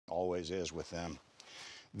Always is with them.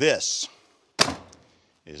 This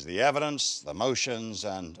is the evidence, the motions,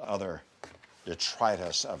 and other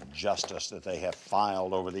detritus of justice that they have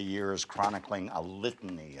filed over the years, chronicling a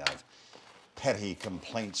litany of petty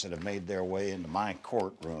complaints that have made their way into my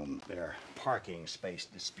courtroom. Their parking space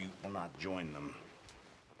dispute will not join them.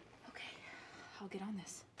 Okay, I'll get on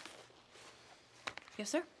this. Yes,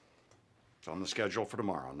 sir? It's on the schedule for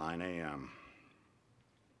tomorrow, 9 a.m.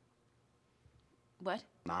 What?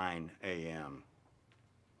 9 a.m.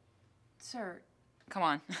 Sir, come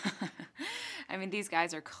on. I mean, these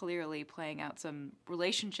guys are clearly playing out some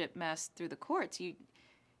relationship mess through the courts. You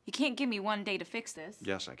can't give me one day to fix this.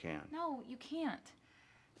 Yes, I can. No, you can't.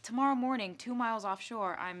 Tomorrow morning, 2 miles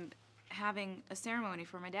offshore, I'm having a ceremony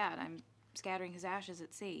for my dad. I'm scattering his ashes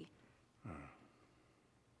at sea.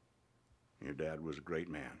 Your dad was a great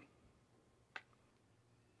man.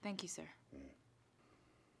 Thank you, sir.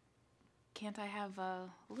 Can't I have a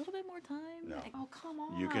little bit more time? No. Oh, come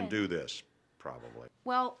on. You can do this, probably.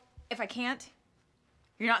 Well, if I can't,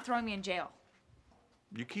 you're not throwing me in jail.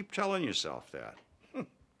 You keep telling yourself that.